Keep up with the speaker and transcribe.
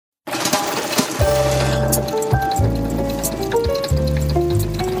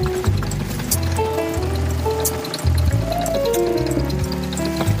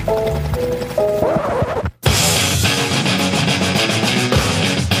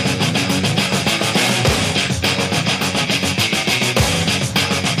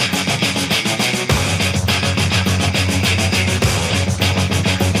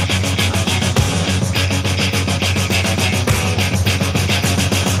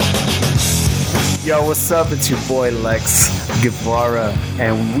Yo, what's up? It's your boy Lex Guevara,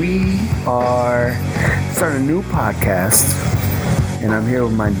 and we are starting a new podcast. And I'm here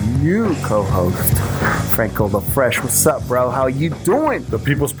with my new co-host, Franco LaFresh. What's up, bro? How you doing? The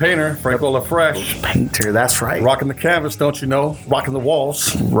People's Painter, Franco LaFresh. Painter, that's right. Rocking the canvas, don't you know? Rocking the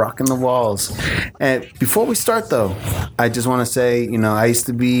walls. Rocking the walls. And before we start, though, I just want to say, I used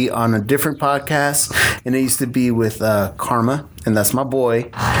to be on a different podcast, and it used to be with Karma, and that's my boy.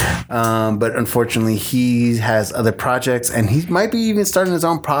 But unfortunately, he has other projects, and he might be even starting his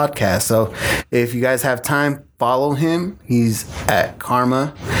own podcast. So if you guys have time, follow him. He's at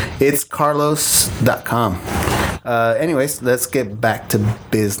Karma. It's carlos.com. Anyways, let's get back to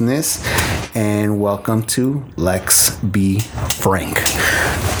business, and welcome to Lex B. Frank.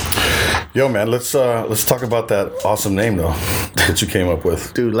 Yo, man, let's talk about that awesome name though that you came up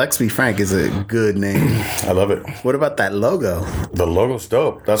with. Dude, Lex B. Frank is a good name. I love it. What about that logo? The logo's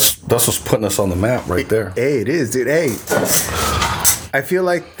dope. That's what's putting us on the map right there. Hey, it is, dude. Hey, I feel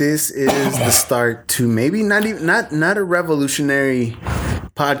like this is the start to maybe not a revolutionary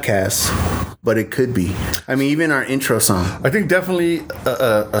podcast, but it could be. I mean, even our intro song. I think definitely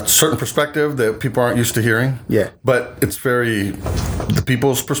a certain perspective that people aren't used to hearing. Yeah. But it's very the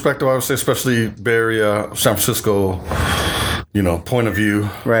people's perspective, I would say, especially Bay Area, San Francisco, point of view.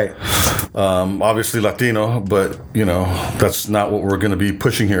 Right. Obviously Latino, but, that's not what we're going to be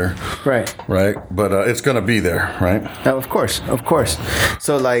pushing here. Right. Right. But it's going to be there, right? Of course.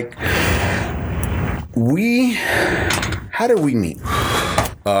 So, how did we meet?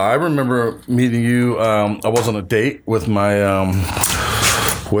 I remember meeting you. I was on a date with she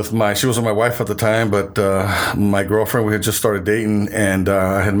wasn't my wife at the time, but my girlfriend. We had just started dating, and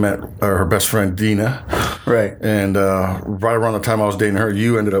I had met her best friend Dina. Right. And right around the time I was dating her,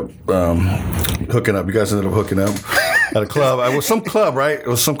 you ended up hooking up. You guys ended up hooking up at a club. It was some club, right? It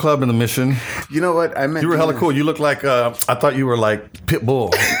was some club in the Mission. You know what? I meant you were hella cool. You looked like I thought you were like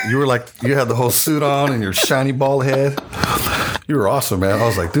Pitbull. You were like you had the whole suit on and your shiny bald head. You were awesome, man. I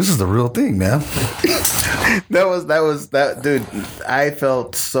was like, this is the real thing, man. that dude. I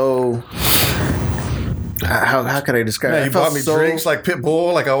felt so. How could I describe it? You bought me drinks like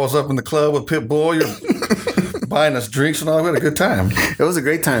Pitbull, like I was up in the club with Pitbull. You're buying us drinks and all. We had a good time. It was a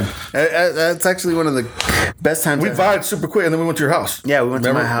great time. That's actually one of the best times. We vibed super quick, and then we went to your house. Yeah, we went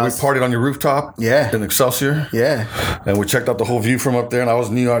to my house. We partied on your rooftop. Yeah. In Excelsior. Yeah. And we checked out the whole view from up there, and I was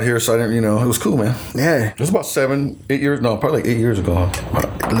new out here, so I didn't, it was cool, man. Yeah. It was about 8 years, no, probably like 8 years ago.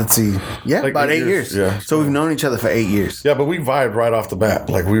 Let's see. Yeah, like about 8 years. Yeah. So we've known each other for 8 years. Yeah, but we vibed right off the bat.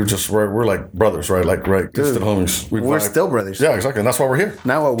 Like we're like brothers, right? Like instant homies. We're still brothers. Yeah, exactly. And that's why we're here.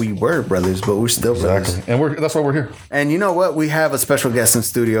 Not what we were brothers, but we're still brothers. Exactly. And that's why we're here. And you know what? We have a special guest in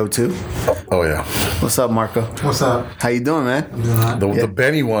studio too. Oh yeah. What's up, Marco? What's up? How you doing, man? I'm doing The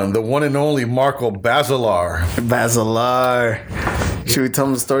Benny one, the one and only Marco Basilar. Should we tell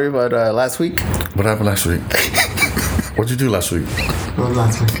them the story about last week? What happened last week? What'd you do last week? What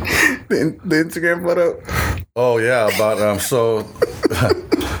last week? The Instagram photo. Oh yeah, about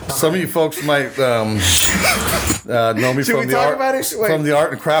some of you folks might know me from the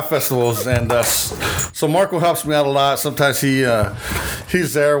art and craft festivals, and so Marco helps me out a lot. Sometimes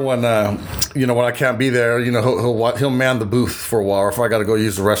he's there when when I can't be there. He'll man the booth for a while, or if I got to go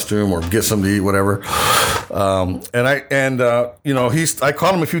use the restroom or get something to eat, whatever. I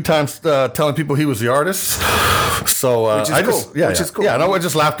caught him a few times telling people he was the artist. So which is cool. Which is cool. Yeah, I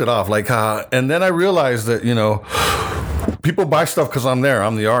just laughed it off, and then I realized that people buy stuff because I'm there.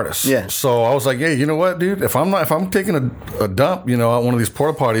 I'm the artist. Yeah. So I was like, hey, you know what, dude? If I'm taking a dump, at one of these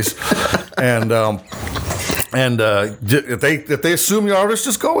porta potties, and if they assume you're artist,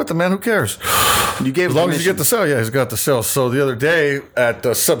 just go with them, man. Who cares? You gave as long as you get the sale. Yeah, he's got the sale. So the other day at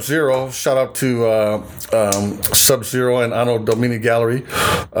Sub-Zero, shout out to Sub-Zero and Anno Domini Gallery.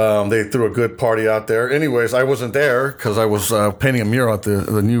 They threw a good party out there. Anyways, I wasn't there because I was painting a mural at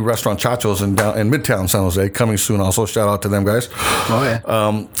the new restaurant Chacho's in Midtown San Jose, coming soon. Also, shout out to them guys. Oh yeah.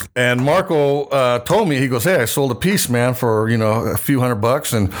 And Marco told me, he goes, hey, I sold a piece, man, for a few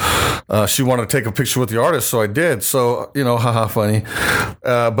 $100, and she wanted to take a picture with the artist, so I did. So haha, funny.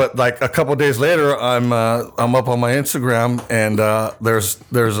 But like a couple of days later, I'm up on my Instagram, and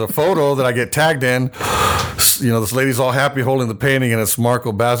there's a photo that I get tagged in. This lady's all happy holding the painting, and it's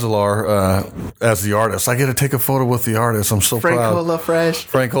Marco Basilar as the artist. I get to take a photo with the artist. I'm so proud.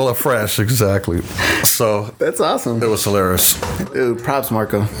 Franco LaFresh, exactly. So that's awesome. It was hilarious. Dude, props,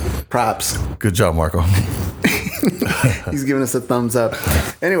 Marco. Props. Good job, Marco. He's giving us a thumbs up.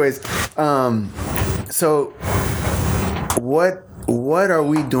 Anyways, so what are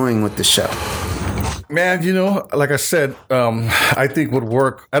we doing with the show? Man, like I said, I think would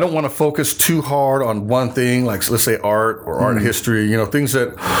work. I don't want to focus too hard on one thing, like let's say art or art history, things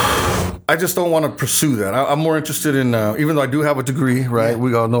that I just don't want to pursue that. I'm more interested in, even though I do have a degree, right?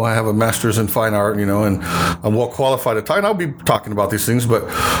 We all know I have a master's in fine art, and I'm well qualified to talk. And I'll be talking about these things, but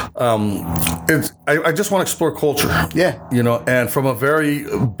I just want to explore culture. Yeah. And from a very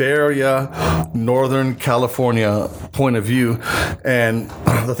Bay Area, Northern California point of view. And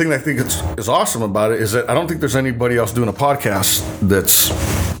the thing that I think is awesome about it is that I don't think there's anybody else doing a podcast that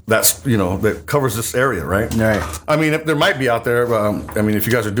covers this area, right? Right. I mean, if there might be out there. If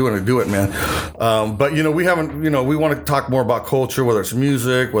you guys are doing it, do it, man. But we haven't. We want to talk more about culture, whether it's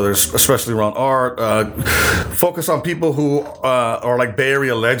music, whether it's especially around art. Focus on people who are like Bay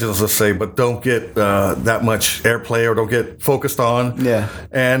Area legends, let's say, but don't get that much airplay or don't get focused on. Yeah.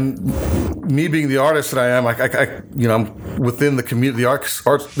 And me being the artist that I am, I'm within the community,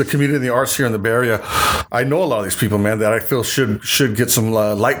 the community and the arts here in the Bay Area. I know a lot of these people, man, that I feel should get some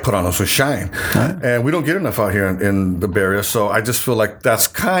light put on them, so shine. Right. And we don't get enough out here in the Bay Area, so I just feel like that's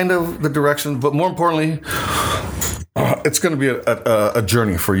kind of the direction. But more importantly, it's going to be a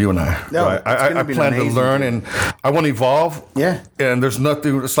journey for you and I. No, right? I plan to learn, and I want to evolve. Yeah. And there's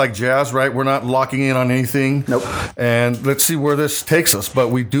nothing. It's like jazz, right? We're not locking in on anything. Nope. And let's see where this takes us. But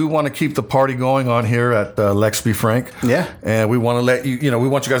we do want to keep the party going on here at Lex B. Frank. Yeah. And we want to let you. We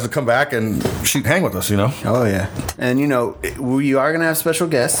want you guys to come back and hang with us. Oh yeah. And we are going to have special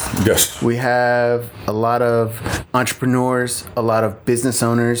guests. Yes. We have a lot of entrepreneurs, a lot of business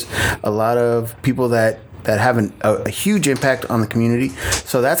owners, a lot of people that have a huge impact on the community.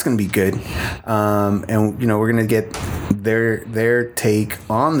 So that's going to be good. And we're going to get their take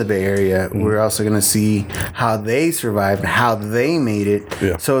on the Bay Area. Mm-hmm. We're also going to see how they survived, how they made it.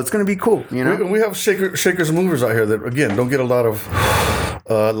 Yeah. So it's going to be cool. We have shakers and movers out here that, again, don't get a lot of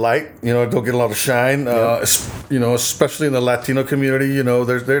light, don't get a lot of shine, especially in the Latino community.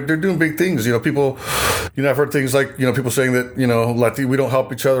 They're doing big things. People, I've heard things like, people saying that, we don't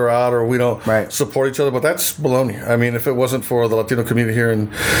help each other out or we don't support each other, but that's baloney. I mean, if it wasn't for the Latino community here in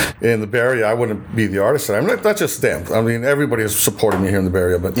the Bay Area, I wouldn't be the artist. I'm not just them. I mean, everybody is supporting me here in the Bay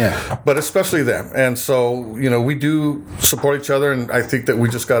Area, but especially them. And so, we do support each other, and I think that we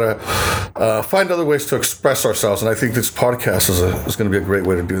just got to find other ways to express ourselves. And I think this podcast is going to be a great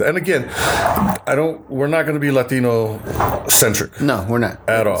way to do that. And again, we're not going to be Latino centric. No, we're not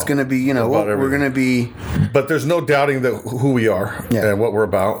at all. It's going to be, we're going to be. But there's no doubting that who we are and what we're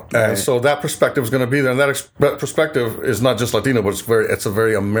about. And so that perspective is going to be there. And that perspective is not just Latino, but it's a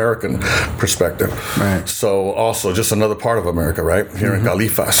very American perspective. Right. So also just another part of America, right? Here in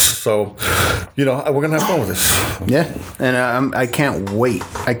Califas. So, we're going to have fun with this. Yeah. And I can't wait.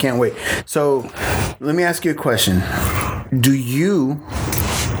 So let me ask you a question. Do you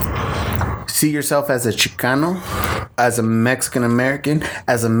see yourself as a Chicano, as a Mexican American,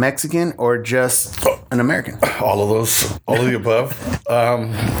 as a Mexican, or just an American? All of those, all of the above.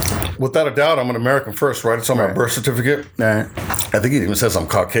 Without a doubt, I'm an American first, right? It's on my birth certificate. Right. I think it even says I'm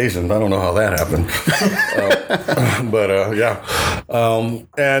Caucasian. I don't know how that happened. But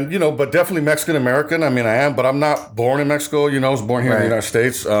definitely Mexican American. I mean, I am, but I'm not born in Mexico. I was born here in the United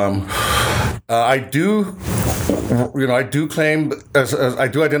States. I do claim as I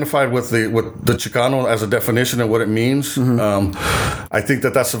do identify with the Chicano as a definition and what it means. I think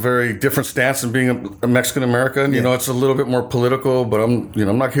that's a very different stance than being a Mexican American. It's a little bit more political, but I'm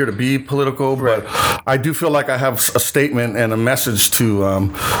not here to be political. But I do feel like I have a statement and a message to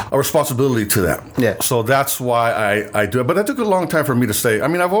a responsibility to that. Yeah. So that's why I do it. But that took a long time for me to say. I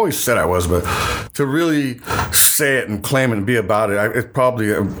mean, I've always said I was, but to really say it and claim it and be about it, it's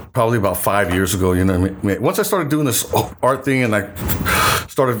probably about 5 years ago. Once I started doing this art thing and I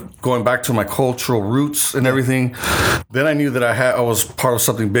started going back to my cultural roots and everything, then I knew that I was part of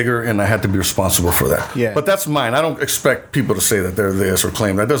something bigger and I had to be responsible for that. Yeah. But that's mine. I don't expect people to say that they're this or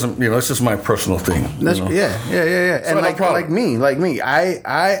claim that. Doesn't, it's just my personal thing. Yeah. So and like me,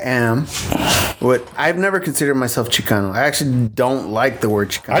 I am what I've never considered myself Chicano. I actually don't like the word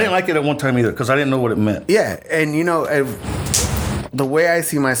Chicano. I didn't like it at one time either because I didn't know what it meant. Yeah. And the way I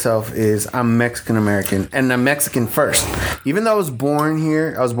see myself is I'm Mexican American and I'm Mexican first. Even though I was born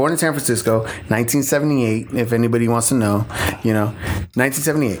here, I was born in San Francisco, 1978, if anybody wants to know,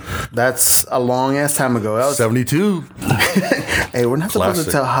 1978. That's a long ass time ago. That was 72. Hey, we're not supposed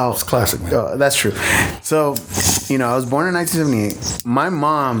to tell how. It's classic, man. Oh, that's true. So, I was born in 1978. My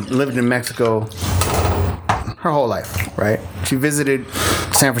mom lived in Mexico her whole life, right? She visited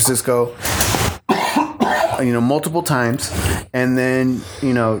San Francisco multiple times, and then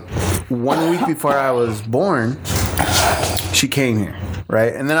 1 week before I was born, she came here,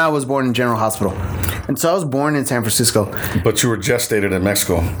 right? And then I was born in General Hospital, And so I was born in San Francisco. But you were gestated in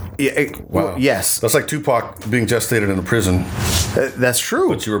Mexico. Yeah, Wow. Yes. That's like Tupac being gestated in a prison, That's true.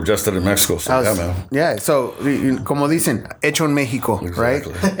 but you were gestated in Mexico. So, yeah, man. Yeah, so como dicen, hecho en Mexico,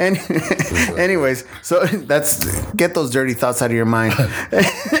 Exactly. right? And anyways, so get those dirty thoughts out of your mind.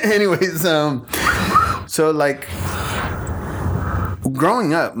 Anyways, so like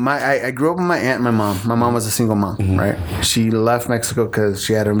growing up, I grew up with my aunt and my mom. My mom was a single mom, right? She left Mexico because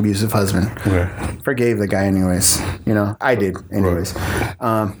she had an abusive husband. Right. Forgave the guy anyways. I did anyways.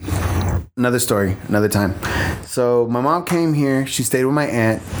 Another story, another time. So my mom came here. She stayed with my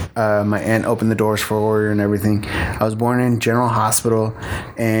aunt. My aunt opened the doors for her and everything. I was born in General Hospital,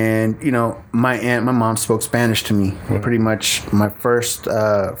 and my mom spoke Spanish to me pretty much my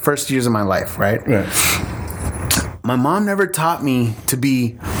first years of my life, right? Right. My mom never taught me to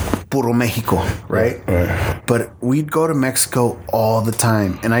be puro Mexico, right? Right. But we'd go to Mexico all the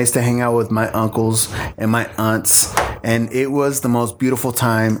time, and I used to hang out with my uncles and my aunts, and it was the most beautiful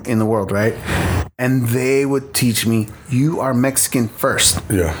time in the world, right? And they would teach me, you are Mexican first,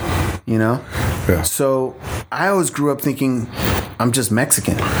 Yeah. Yeah. So I always grew up thinking I'm just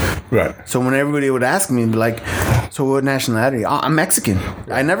Mexican. Right. So when everybody would ask me, be like, so what nationality? Oh, I'm Mexican.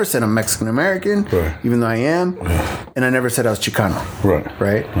 I never said I'm Mexican American, Right. even though I am. And I never said I was Chicano.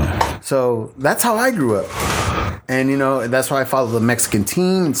 Right? So that's how I grew up. And, that's why I follow the Mexican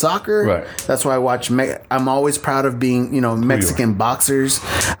team in soccer. Right. That's why I watch. I'm always proud of being, Mexican boxers.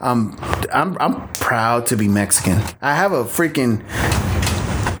 I'm proud to be Mexican. I have a freaking,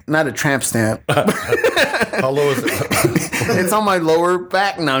 not a tramp stamp. How low is it? It's on my lower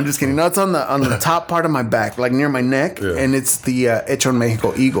back. No, I'm just kidding. No, it's on the top part of my back, like near my neck, and it's the Hecho en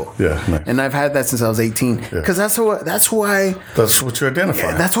Mexico eagle. Yeah, nice. And I've had that since I was 18. Because that's what you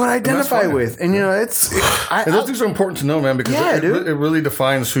identify. That's what I identify with. And and those things are important to know, man, because it really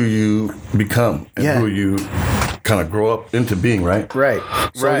defines who you become and who you kind of grow up into being, right? Right.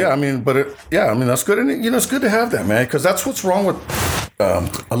 So that's good, and it's good to have that, man, because that's what's wrong with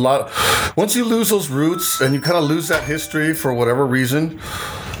a lot. Once you lose those roots and you kind of lose that history for whatever reason,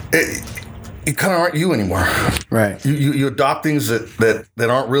 you kind of aren't you anymore. Right. You adopt things that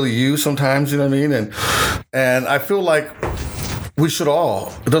aren't really you sometimes. You know what I mean? And I feel like we should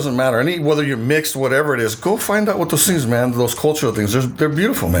all. It doesn't matter whether you're mixed, whatever it is. Go find out what those things, man. Those cultural things. They're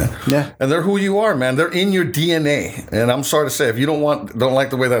beautiful, man. Yeah. And they're who you are, man. They're in your DNA. And I'm sorry to say, if you don't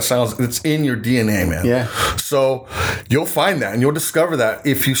like the way that sounds, it's in your DNA, man. Yeah. So you'll find that, and you'll discover that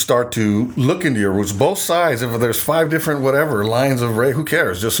if you start to look into your roots, both sides. If there's 5 different whatever lines of race, who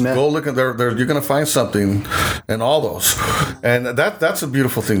cares? Just go look at there. You're gonna find something in all those, and that's a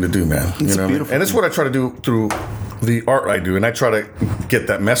beautiful thing to do, man. It's beautiful, and it's what I try to do through the art I do, and I try to get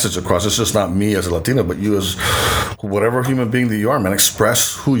that message across. It's just not me as a Latino, but you as whatever human being that you are, man.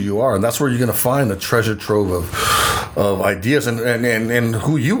 Express who you are, and that's where you're going to find a treasure trove of ideas and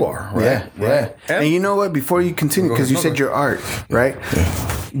who you are. Right? Yeah, right. Yeah. And you know what? Before you continue, because you said your art, right?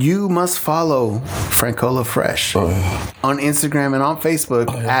 Yeah. You must follow Francola Fresh on Instagram and on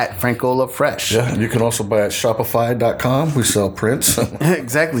Facebook at Francola Fresh. Yeah, you can also buy at Shopify.com. We sell prints.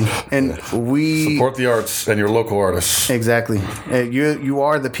 Exactly, and we support the arts and your local artists. Exactly, you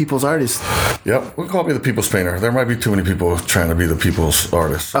are the people's artist. Yep, we call me the people's painter. There might be too many people trying to be the people's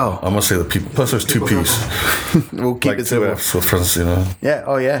artist. Oh, I'm gonna say the people. Plus, there's 2 P's. We'll keep it simple. 2 F's with friends, Yeah.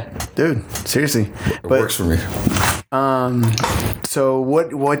 Oh yeah, dude. Seriously, it works for me. So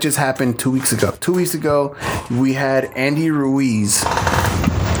what just happened 2 weeks ago? 2 weeks ago, we had Andy Ruiz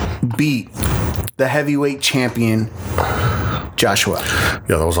beat the heavyweight champion Joshua.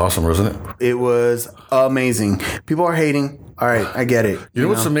 Yeah, that was awesome, wasn't it? It was amazing. People are hating. All right, I get it. You know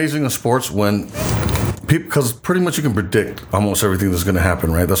what's amazing in sports? When people, because pretty much you can predict almost everything that's going to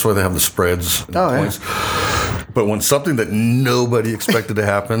happen, right? That's why they have the spreads and points. But when something that nobody expected to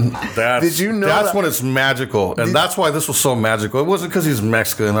happen, that's when it's magical. And that's why this was so magical. It wasn't because he's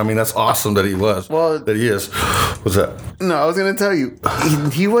Mexican. I mean, that's awesome that he was. Well, that he is. What's that? No, I was going to tell you.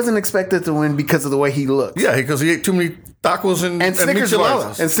 He wasn't expected to win because of the way he looked. Yeah, because he ate too many tacos and Snickers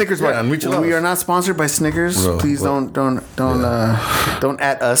bars. And Snickers bars. And micheladas. We are not sponsored by Snickers. No, please don't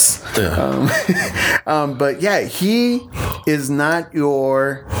at us. Yeah. But yeah, he is not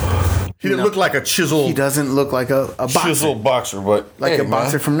your... He didn't look like a chiseled... He doesn't look like a boxer. Chiseled boxer, but... Like a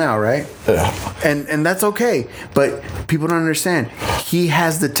boxer from now, right? Yeah. And that's okay. But people don't understand. He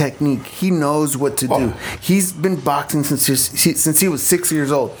has the technique. He knows what to do. He's been boxing since he was 6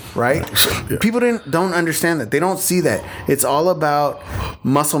 years old, right? Yeah. People don't understand that. They don't see that. It's all about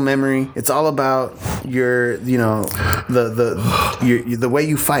muscle memory. It's all about your, the way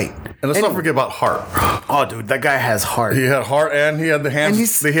you fight. And let's not forget about heart. Oh, dude, that guy has heart. He had heart, and he had the hands.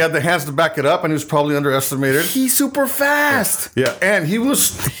 he's- He had the hands to back it up, and he was probably underestimated. He's super fast. Yeah, and he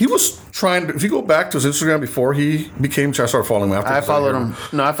was trying to. If you go back to his Instagram before he became, I started following him after. I followed him.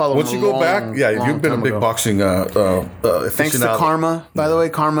 No, I followed Once him. you go back, yeah, you've been a big boxing. Thanks to aficionado. Karma, by the way.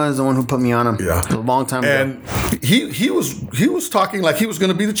 Karma is the one who put me on him. Yeah. A long time ago. And he was talking like he was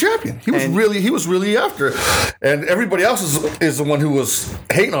going to be the champion. He was really after it. And everybody else is the one who was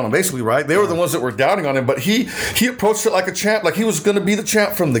hating on him, basically, right? They were the ones that were doubting on him, but he approached it like a champ, like he was going to be the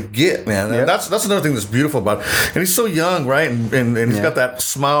champ from the get, man. And that's another thing that's beautiful about it. And he's so young, right? And he's got that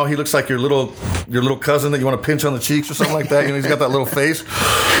smile. He looks like your little cousin that you want to pinch on the cheeks or something like that. You know, he's got that little face.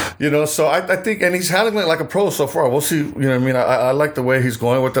 You know, so I think, and he's handling it like a pro so far. We'll see. You know what I mean? I like the way he's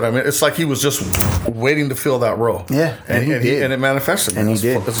going with it. I mean, it's like he was just waiting to fill that role. Yeah, and he did. And it manifested. And he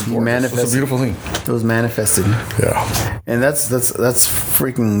did. He manifested. It's a beautiful thing. It was manifested. Yeah. And that's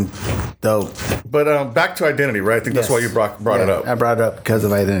freaking dope. But back to identity, right? I think that's why you brought it up. I brought it up because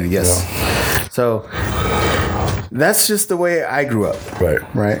of identity, yes. Yeah. So that's just the way I grew up.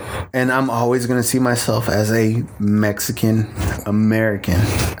 Right. And I'm always going to see myself as a Mexican American.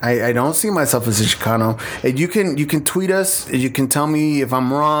 I don't see myself as a Chicano. And you can tweet us. You can tell me if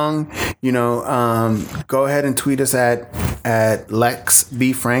I'm wrong. You know, go ahead and tweet us at Lex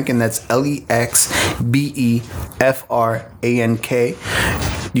B Frank, and that's LEXBEFRANK.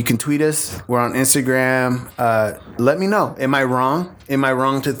 You can tweet us. We're on Instagram. Let me know. Am I wrong? Am I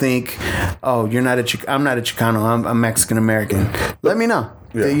wrong to think, oh, I'm not a Chicano. I'm Mexican American. Let me know.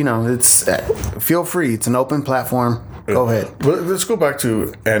 Yeah. You know, it's feel free. It's an open platform. Go ahead. But let's go back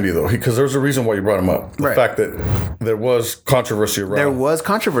to Andy, though, because there's a reason why you brought him up. The fact that there was controversy around. There was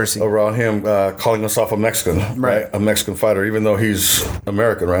controversy around him calling himself a Mexican, right? A Mexican fighter, even though he's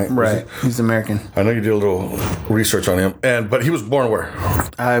American, right? Right. He's American. I know you did a little research on him, but he was born where?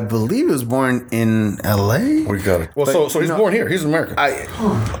 I believe he was born in L.A. We got it. Well, so he's born here. He's American.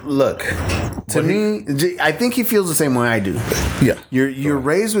 Look, to me, I think he feels the same way I do. Yeah. You're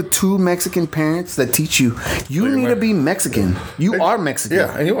raised with two Mexican parents that teach you need to be Mexican. You are Mexican.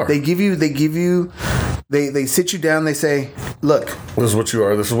 Yeah, and you are. They sit you down. They say, look, this is what you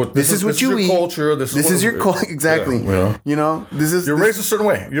are. This is what you eat. eat. Culture. This is your culture. Exactly. Yeah, you know, you're raised a certain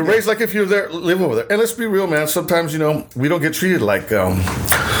way. You're raised like if you're there, live over there. And let's be real, man. Sometimes, you know, we don't get treated like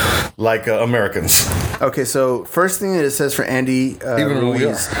Americans. Okay, so first thing that it says for Andy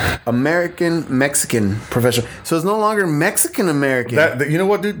Ruiz, American Mexican professional. So it's no longer Mexican American. You know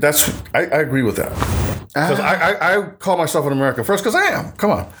what, dude? I agree with that. Because I call myself an American first because I am.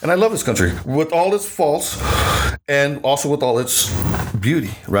 Come on. And I love this country with all its faults and also with all its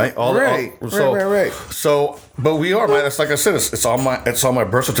beauty, right? Right. So, but we are, man. It's like I said, it's on my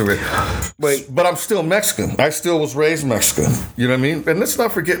birth certificate. But I'm still Mexican. I still was raised Mexican. You know what I mean? And let's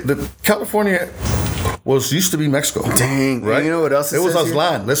not forget that California used to be Mexico. Dang. Right? You know what else it was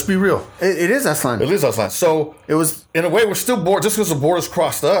Aztlan. Here? Let's be real. It is Aztlan. It is Aztlan. So it was, in a way, we're still born just because the borders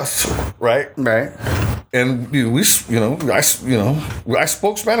crossed us, right? Right. And I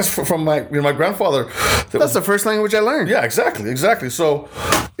spoke Spanish from my grandfather. That's the first language I learned. Yeah, exactly. So,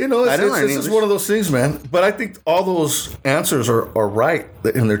 it's just one of those things, man. But I think all those answers are right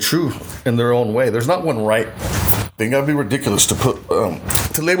and they're true in their own way. There's not one right thing. That'd be ridiculous to put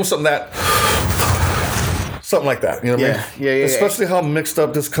to label something like that, you know what I mean? Yeah. Especially how mixed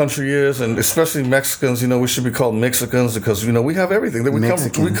up this country is, and especially Mexicans. You know, we should be called Mexicans because we have everything. We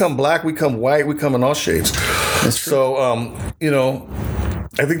come black, we come white, we come in all shades. That's true. So,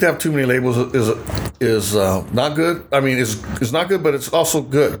 I think to have too many labels is not good. I mean, it's not good, but it's also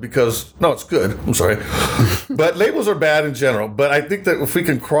good because it's good. I'm sorry, but labels are bad in general. But I think that if we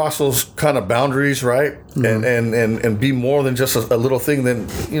can cross those kind of boundaries, right, and be more than just a little thing, then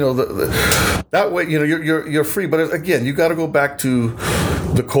that way you're free. But again, you got to go back to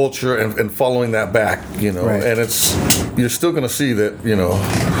the culture and following that back, right. And you're still going to see that,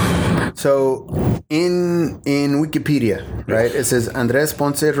 So in Wikipedia, right, it says Andres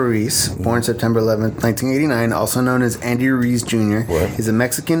Ponce Ruiz, born September 11th, 1989, also known as Andy Ruiz Jr., is a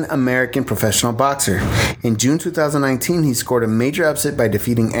Mexican-American professional boxer. In June 2019, he scored a major upset by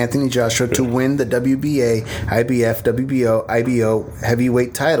defeating Anthony Joshua to win the WBA, IBF, WBO, IBO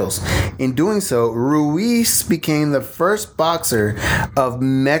heavyweight titles. In doing so, Ruiz became the first boxer of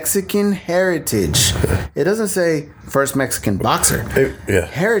Mexican heritage. It doesn't say first Mexican boxer, Yeah.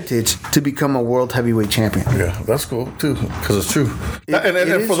 heritage to become a world heavyweight champion. Yeah, that's cool too, because it's true. And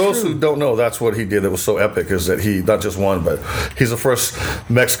it for is those true. who don't know, that's what he did. That was so epic. Is that he not just won, but he's the first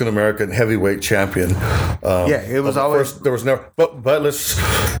Mexican American heavyweight champion. It was always there was never. But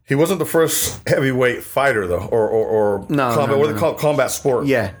he wasn't the first heavyweight fighter though, or No, combat. no, What no, do they call it? Combat sport?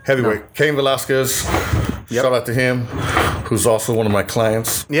 Yeah, heavyweight. no. Cain Velasquez. Yep. Shout out to him, who's also one of my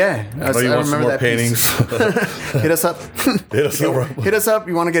clients. Yeah, I know you want some more that paintings. piece. Hit us up. Hit us up. Hit us up.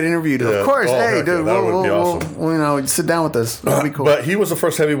 You want to get interviewed? Yeah. Of course. Oh, Hey, heck dude, yeah, that would be awesome. we'll sit down with us. That'll be cool. But he was the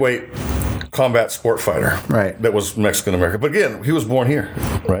first heavyweight combat sport fighter. Right. That was Mexican American. But again, he was born here.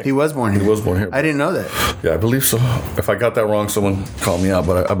 Right. He was born here. He was born here. I didn't know that. Yeah, I believe so. If I got that wrong, someone call me out.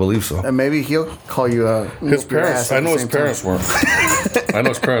 But I believe so. And maybe he'll call you His parents. I know his parents weren't. I know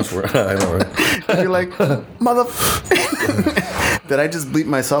his parents were. I know, right? You're like, mother. Did I just bleep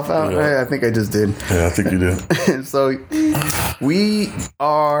myself out? Yeah. I think I just did. Yeah, I think you did. So we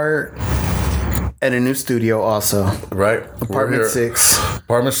are at a new studio also. Right. Apartment 6.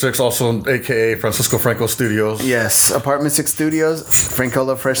 Apartment 6, also AKA Francisco Franco Studios. Yes, Apartment 6 Studios, Franco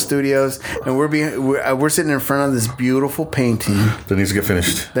La Fresh Studios, and we're sitting in front of this beautiful painting. That needs to get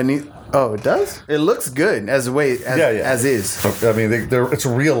finished. Oh, it does? It looks good as is. I mean, it's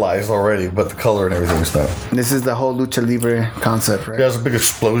realized already, but the color and everything is not. This is the whole lucha libre concept, right? There's a big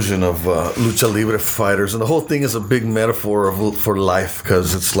explosion of lucha libre fighters, and the whole thing is a big metaphor for life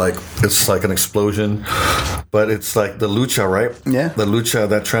because it's like an explosion, but it's like the lucha, right? Yeah. The lucha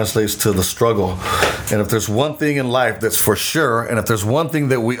that translates to the struggle, and if there's one thing in life that's for sure, and if there's one thing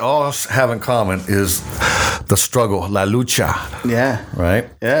that we all have in common is the struggle, la lucha. Yeah. Right.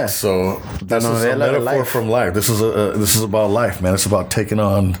 Yeah. So this is a metaphor from life. This is about life, man. It's about taking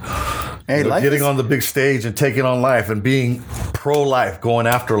on. Getting on the big stage and taking on life and being pro-life, going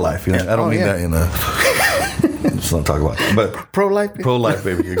after life. You know, I don't mean that in a. Let's not talk about that. But pro-life,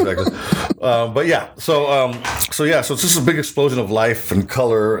 baby, exactly. But yeah, so it's just a big explosion of life and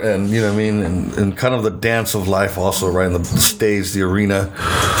color, and you know what I mean, and kind of the dance of life also, right? In the stage, the arena.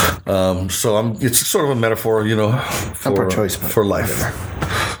 It's sort of a metaphor, you know, for life.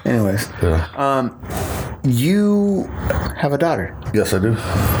 Anyways, you have a daughter. Yes, I do.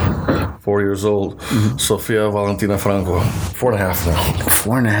 4 years old, Sofia Valentina Franco. 4.5 now.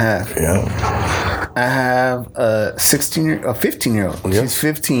 4.5. Yeah. I have a 15-year-old. Yeah. She's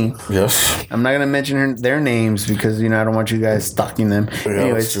 15. Yes. I'm not gonna mention their names because I don't want you guys stalking them. Yeah,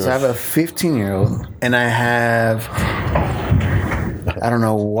 anyways, so I have a 15-year-old, and I have. I don't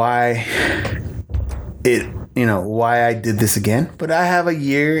know why why I did this again, but I have a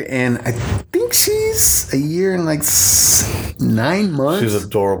year, and I think she's a year and like 9 months. She's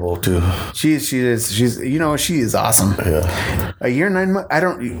adorable too. She is. She is awesome. Yeah. A year and 9 months.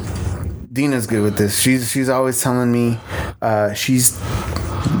 Dina's good with this. She's always telling me she's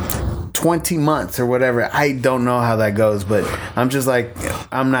 20 months or whatever. I don't know how that goes, but I'm just like,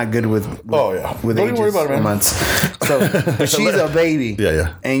 I'm not good with don't ages worry about it, man. months. So she's a baby.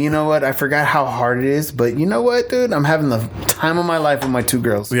 Yeah. And you know what? I forgot how hard it is, but you know what, dude? I'm having the time of my life with my 2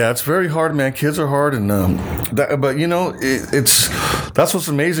 girls. Yeah, it's very hard, man. Kids are hard, and but you know, that's what's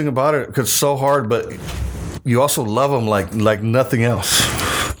amazing about it. Because it's so hard, but you also love them like nothing else.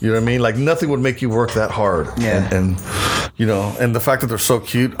 You know what I mean? Like nothing would make you work that hard. Yeah. And you know, and the fact that they're so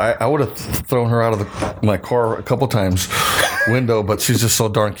cute, I would have thrown her out of my car a couple times, window, but she's just so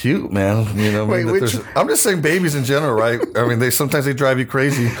darn cute, man. You know, I'm just saying babies in general, right? I mean, sometimes they drive you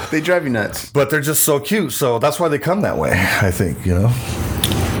crazy. They drive you nuts. But they're just so cute, so that's why they come that way. I think, you know.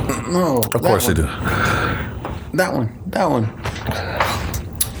 No, of course they do. That one.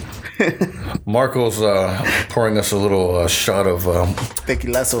 Marco's pouring us a little shot of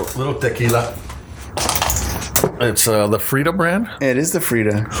tequilazo. Little tequila. It's the Frida brand. It is the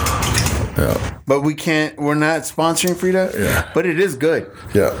Frida. Yeah. But we're not sponsoring Frida. Yeah. But it is good.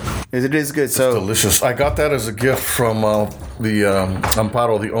 Yeah. It is good. So delicious. I got that as a gift from the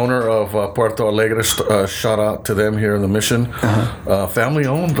Amparo, the owner of Puerto Alegre. Shout out to them here in the Mission. Family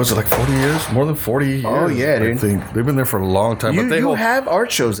owned. Was it like 40 years? More than 40 years. Oh, yeah, dude. I think. They've been there for a long time. You have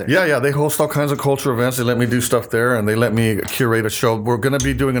art shows there. Yeah. They host all kinds of cultural events. They let me do stuff there, and they let me curate a show. We're going to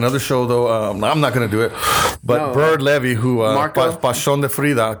be doing another show, though. I'm not going to do it. But Bird Levy, who Pasión de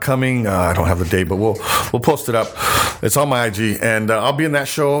Frida, coming. I don't have the date, but we'll post it up. It's on my IG, and I'll be in that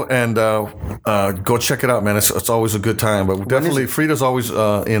show. and go check it out, man. It's always a good time. But definitely, Frida's always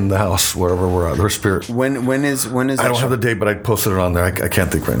in the house wherever we're at. Her spirit. When is I don't have the date, but I posted it on there. I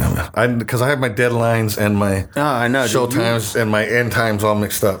can't think right now, man. Because I have my deadlines and my I know, show times and my end times all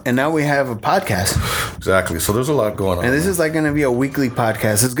mixed up. And now we have a podcast. Exactly. So there's a lot going on. And this is like going to be a weekly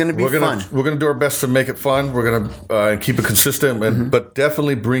podcast. It's going to be fun. We're going to do our best to make it fun. We're going to keep it consistent, but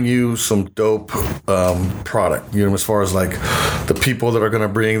definitely bring you some dope product. You know, as far as like the people that are going to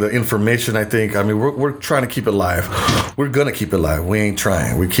bring the information. I think. I mean, we're trying to keep it live. We're going to keep it live. We ain't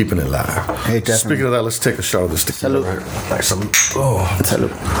trying. We're keeping it live. Hey, definitely. Speaking of that, let's take a shot of this tequila. Salud. Right. Nice. Salud. Oh,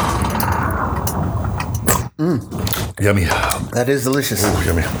 salud. Yummy. That is delicious. Oh,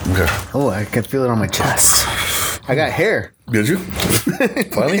 yummy. Okay. Oh, I can feel it on my chest. I got hair. Did you?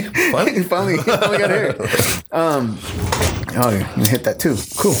 Finally? Finally got hair. Oh, you hit that too.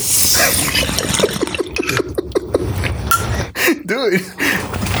 Cool. Dude.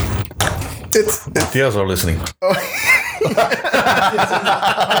 It's Tias are listening.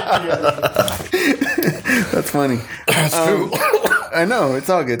 That's funny. That's true. I know. It's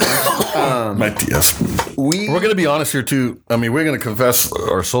all good. My tias. We're going to be honest here, too. I mean, we're going to confess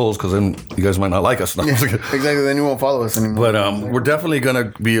our souls because then you guys might not like us. No, exactly. Then you won't follow us anymore. But we're definitely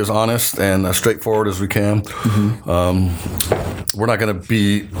going to be as honest and straightforward as we can. We're not going to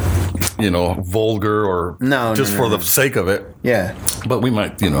be, vulgar or just for the sake of it. Yeah. But we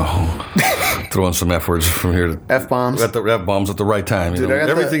might, throw in some F words from here. F-bombs. At the F-bombs at the right time. Dude,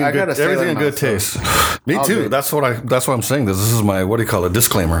 everything in good taste. Me All too. good. That's why I'm saying this. This is my, what do you call it,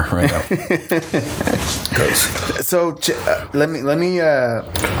 disclaimer right now. So let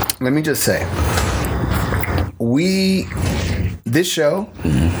me just say, this show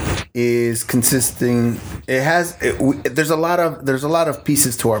is consisting. There's a lot of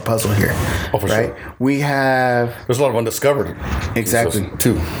pieces to our puzzle here. Oh, for right? sure. There's a lot of undiscovered. Exactly.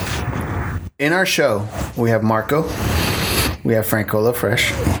 Too. In our show, we have Marco. We have Francola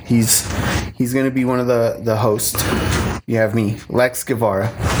Fresh. He's going to be one of the hosts. You have me, Lex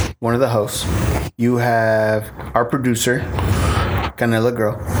Guevara, one of the hosts. You have our producer, Canela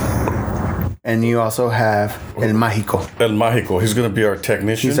Girl. And you also have El Mágico. El Mágico. He's going to be our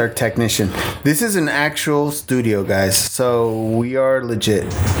technician. He's our technician. This is an actual studio, guys. So we are legit.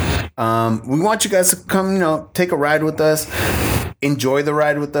 We want you guys to come, take a ride with us. Enjoy the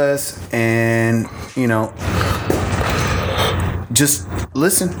ride with us. And, just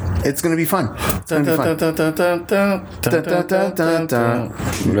listen. It's going to be fun.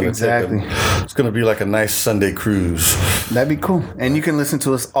 Exactly. It's going to be like a nice Sunday cruise. That'd be cool. And you can listen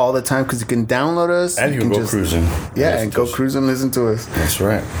to us all the time because you can download us. And you can go cruising. Yeah, and go cruise and listen to us. That's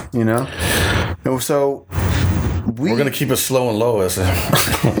right. So we're going to keep it slow and low. It's going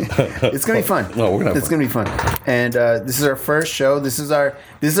to be fun. No, we're going to It's going to be fun. And this is our first show. This is our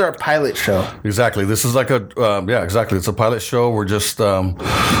pilot show. Exactly. This is like exactly. It's a pilot show. We're just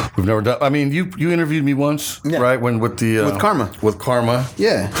we've never done. I mean, you interviewed me once, right? With Karma. With Karma.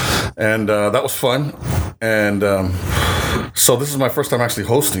 Yeah. And that was fun. And so this is my first time actually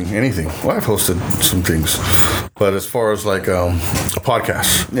hosting anything. Well, I've hosted some things, but as far as like a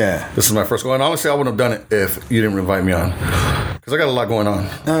podcast, this is my first one. And honestly, I wouldn't have done it if you didn't invite me on, because I got a lot going on.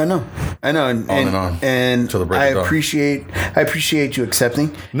 I know, and I appreciate you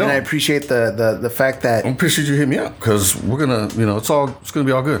accepting. No. And I appreciate the fact that I appreciate you hitting me up, because we're gonna, it's gonna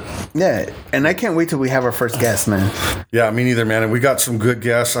be all good. Yeah, and I can't wait till we have our first guest, man. Yeah, me neither, man. And we got some good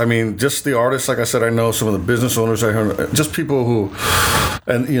guests. I mean, just the artists. Like I said, I know some of the business owners. I heard just people who,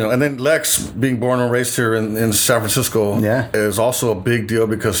 and then Lex, being born and raised here in San Francisco, is also a big deal,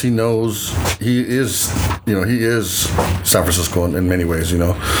 because he is San Francisco in many ways,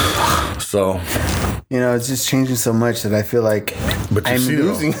 So, it's just changing so much that I feel like I'm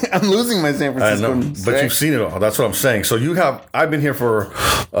losing my San Francisco. I know, but you've seen it all. That's what I'm saying. So I've been here for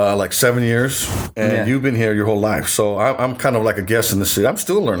like 7 years, and you've been here your whole life. So I'm kind of like a guest in the city. I'm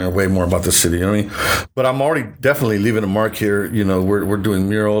still learning way more about the city, you know what I mean? But I'm already definitely leaving a mark here. We're doing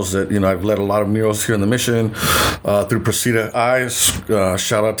murals that, I've led a lot of murals here in the Mission through Presida Eyes.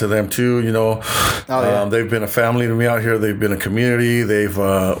 Shout out to them too, They've been a family to me out here. They've been a community. They've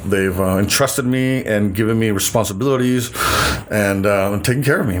entrusted me and given me responsibilities and taking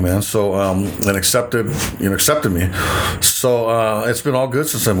care of me, man. So and accepted me. So it's been all good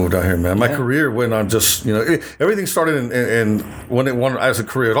since I moved out here, man. My career went on just everything started as a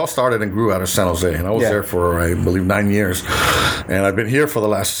career. It all started and grew out of San Jose, and I was there for I believe 9 years, and I've been here for the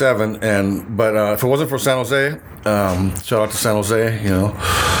last 7. But if it wasn't for San Jose, shout out to San Jose,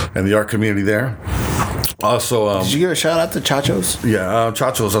 and the art community there. Also, Did you give a shout out to Chacho's? yeah,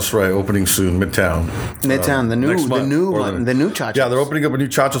 Chacho's. That's right. Opening soon, Midtown. Midtown, the new Chacho's. Yeah, they're opening up a new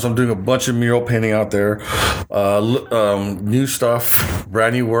Chacho's. I'm doing a bunch of mural painting out there. New stuff,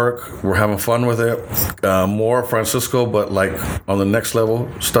 brand new work. We're having fun with it. More Francisco, but like on the next level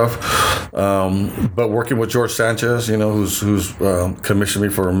stuff. But working with George Sanchez, who's commissioned me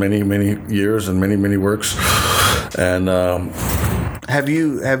for many years and many works. And Have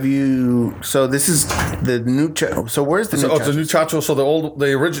you? So this is the new. So where's the new? It's a new Chacho. So the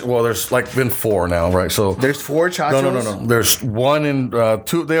original. Well, there's like been 4 now, right? So there's 4 Chachos. No. There's one in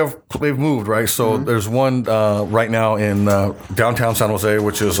 2. They've moved, right? So there's one right now in downtown San Jose,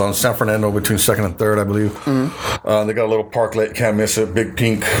 which is on San Fernando between 2nd and 3rd, I believe. They got a little parklet, can't miss it. Big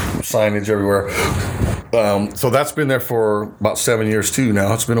pink signage everywhere. So that's been there for about 7 years too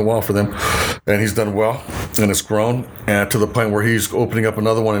now. It's been a while for them, and he's done well, and it's grown, and to the point where he's opening up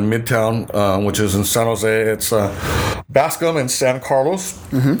another one in Midtown, which is in San Jose. It's Bascom and San Carlos,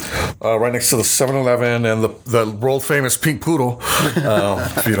 right next to the 7-Eleven and the world famous Pink Poodle.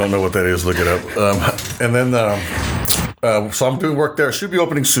 If you don't know what that is, look it up. And then. So I'm doing work there. Should be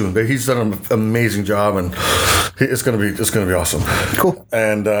opening soon. He's done an amazing job, and it's gonna be awesome. Cool.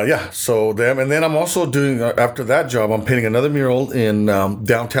 And so them, and then I'm also doing after that job, I'm painting another mural in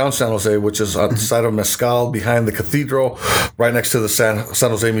downtown San Jose, which is on the side of Mezcal, behind the cathedral, right next to the San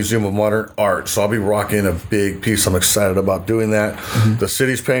Jose Museum of Modern Art. So I'll be rocking a big piece. I'm excited about doing that. The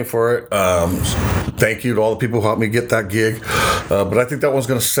city's paying for it. Thank you to all the people who helped me get that gig. But I think that one's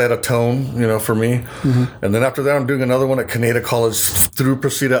gonna set a tone, for me. And then after that, I'm doing another one at Canada College through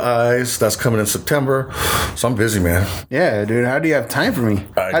Precita Eyes. That's coming in September. So I'm busy, man. Yeah, dude. How do you have time for me?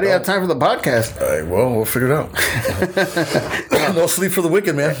 How do you have time for the podcast? Well, we'll figure it out. No sleep for the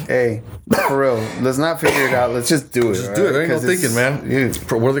wicked, man. Hey, for real. Let's not figure it out. Let's just do it. Just do it. Ain't no thinking, man.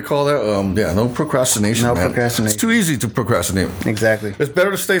 What do they call that? No procrastination. No man. procrastination. It's too easy to procrastinate. Exactly. It's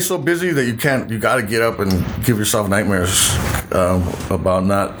better to stay so busy that you got to get up and give yourself nightmares about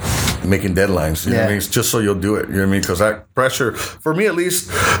not making deadlines. You know what I mean? It's just so you'll do it. You know what I mean? Because that pressure, for me at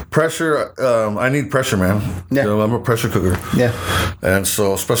least, I need pressure, man. Yeah. I'm a pressure cooker. Yeah. And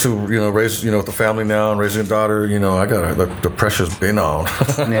so, especially, with the family now and raising a daughter, I got the pressure's been on.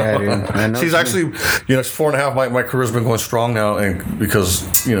 Yeah, dude. I know. She's actually, it's 4.5. My career's been going strong now, and because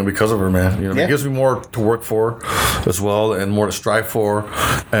of her, man. It gives me more to work for as well, and more to strive for,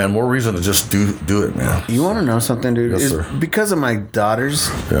 and more reason to just do it, man. You want to know something, dude? Yes, sir. Because of my daughters.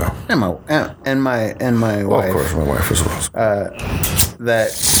 Yeah. And my wife. Well, of course, my wife as well.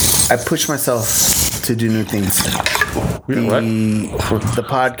 That I push myself to do new things. The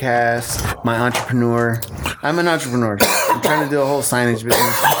podcast, my entrepreneur. I'm an entrepreneur. I'm trying to do a whole signage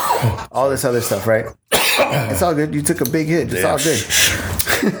business. All this other stuff, right? It's all good. You took a big hit. It's all good.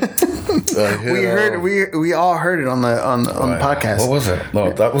 We all heard it on the podcast. What was it?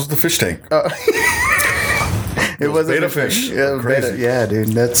 No, that was the fish tank. It was beta fish. Yeah, crazy. Yeah, dude,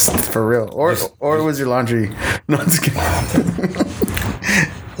 that's for real. Or it was your laundry. No, I'm just kidding.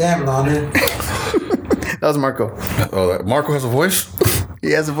 Damn, laundry. That was Marco. Oh, Marco has a voice?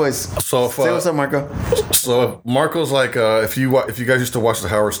 He has a voice. So say what's up, Marco. So Marco's like if you guys used to watch the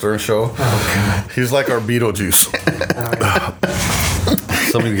Howard Stern show, he's like our Beetlejuice.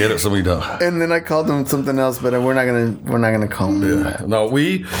 Some of you get it, some of you don't. And then I called him something else, but we're not gonna call him. Yeah. No,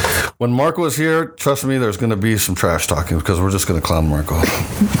 when Marco is here, trust me, there's gonna be some trash talking because we're just gonna clown Marco.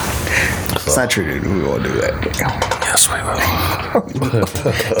 It's not true, dude. We won't do that. Yes, we will.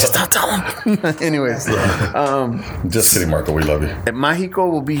 Just don't tell him. Anyways, just kidding, Marco. We love you.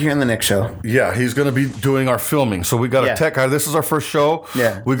 Mahiko will be here in the next show. Yeah, he's going to be doing our filming. So we got a tech guy. This is our first show.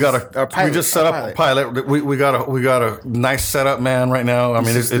 Yeah, we got a. We just set up a pilot. We got a nice setup, man. Right now, I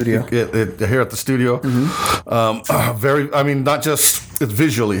mean, it's here at the studio. Mm-hmm. Not just. It's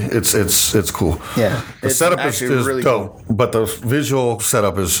visually, it's cool. Yeah, the setup is really dope, cool. But the visual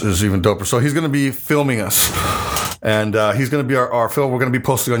setup is even doper. So he's going to be filming us, and he's going to be our film. We're going to be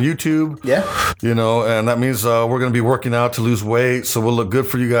posting on YouTube. Yeah, and that means we're going to be working out to lose weight, so we'll look good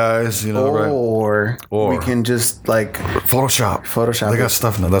for you guys. Or we can just like Photoshop. They got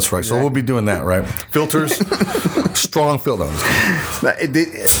stuff now. That's right. Exactly. So we'll be doing that, right? Filters, strong filters.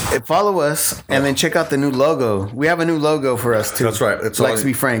 Follow us and then check out the new logo. We have a new logo for us too. That's right. It's Lex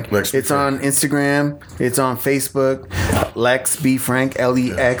Be Frank. It's on Instagram. It's on Facebook. Lex Be Frank.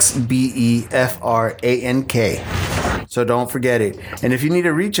 LEXBEFRANK. So don't forget it. And if you need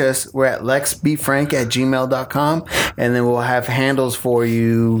to reach us, we're at lexbfrank@gmail.com, and then we'll have handles for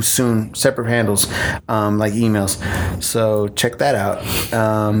you soon, separate handles, like emails. So check that out.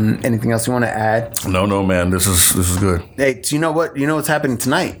 Anything else you want to add? No, man. This is good. Hey, so you know what? You know what's happening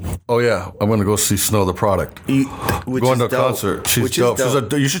tonight? Oh yeah, I'm gonna go see Snow the Product. Which Going is to a dope. concert. She's Which dope. Is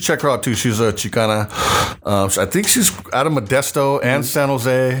dope. You should check her out too. She's a Chicana. I think she's out of Modesto and San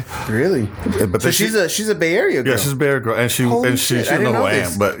Jose. Really? But So she's a Bay Area girl. Yeah, she's a Bay Area girl, and she Holy she shit, I doesn't didn't know who know I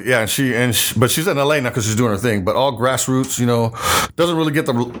this. am. But yeah, but she's in LA now because she's doing her thing. But all grassroots, doesn't really get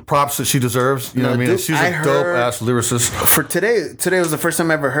the props that she deserves. You know what I mean? dude, She's I a dope heard- ass lyricist. For today was the first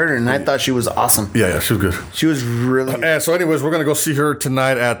time I ever heard her, and I thought she was awesome. Yeah, she was good. She was really good. And so, anyways, we're gonna go see her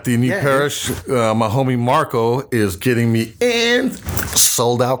tonight at the New Yeah, Parish. My homie Marco is getting me in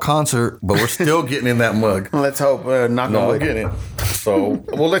sold out concert, but we're still getting in that mug. Let's hope. Knock on No, I'm wood. getting it. So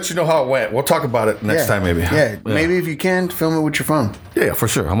we'll let you know how it went. We'll talk about it next time, maybe. Yeah, maybe if you can, film it with your phone. Yeah, for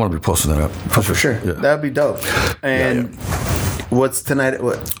sure. I'm gonna be posting that up. For sure. Yeah. That'd be dope. And what's tonight?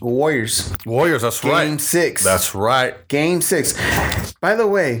 What Warriors? Warriors. That's right. Game 6. That's right. Game 6. By the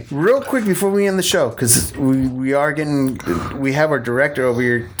way, real quick before we end the show, because we have our director over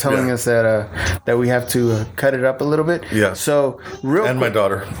here telling us that we have to cut it up a little bit. Yeah. So real And quick, my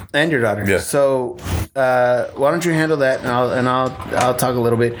daughter. and your daughter. Yeah. So why don't you handle that, and I'll talk a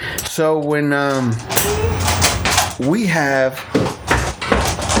little bit. So when we have.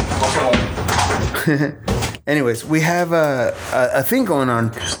 Anyways, we have a thing going on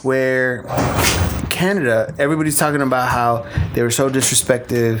where Canada, everybody's talking about how they were so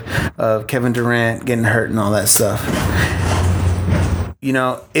disrespectful of Kevin Durant getting hurt and all that stuff.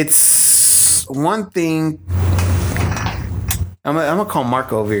 It's one thing. I'm gonna call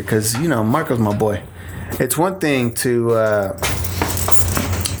Marco over here because Marco's my boy. It's one thing to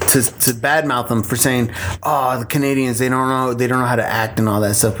badmouth them for saying, "Oh, the Canadians, they don't know how to act and all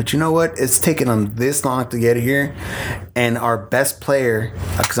that stuff." But you know what? It's taken them this long to get here, and our best player,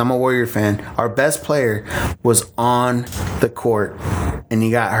 because I'm a Warrior fan, our best player was on the court, and he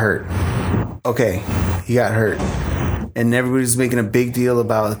got hurt. Okay, he got hurt. And everybody's making a big deal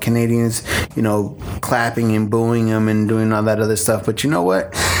about the Canadians, clapping and booing them and doing all that other stuff. But you know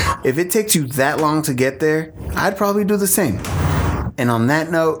what? If it takes you that long to get there, I'd probably do the same. And on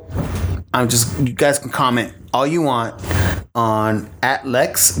that note, you guys can comment all you want on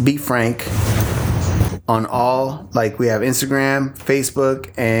 @LexBFrank on all, like we have Instagram, Facebook,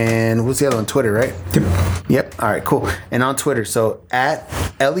 and what's the other one? Twitter, right? Yep. All right, cool. And on Twitter, so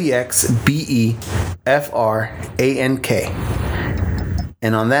 @LexBEFRANK.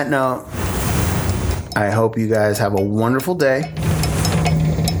 And on that note, I hope you guys have a wonderful day.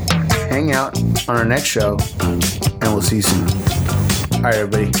 Hang out on our next show, and we'll see you soon. All right,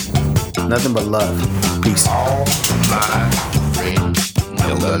 everybody. Nothing but love. Peace. All my friends,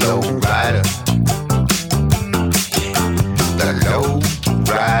 hello.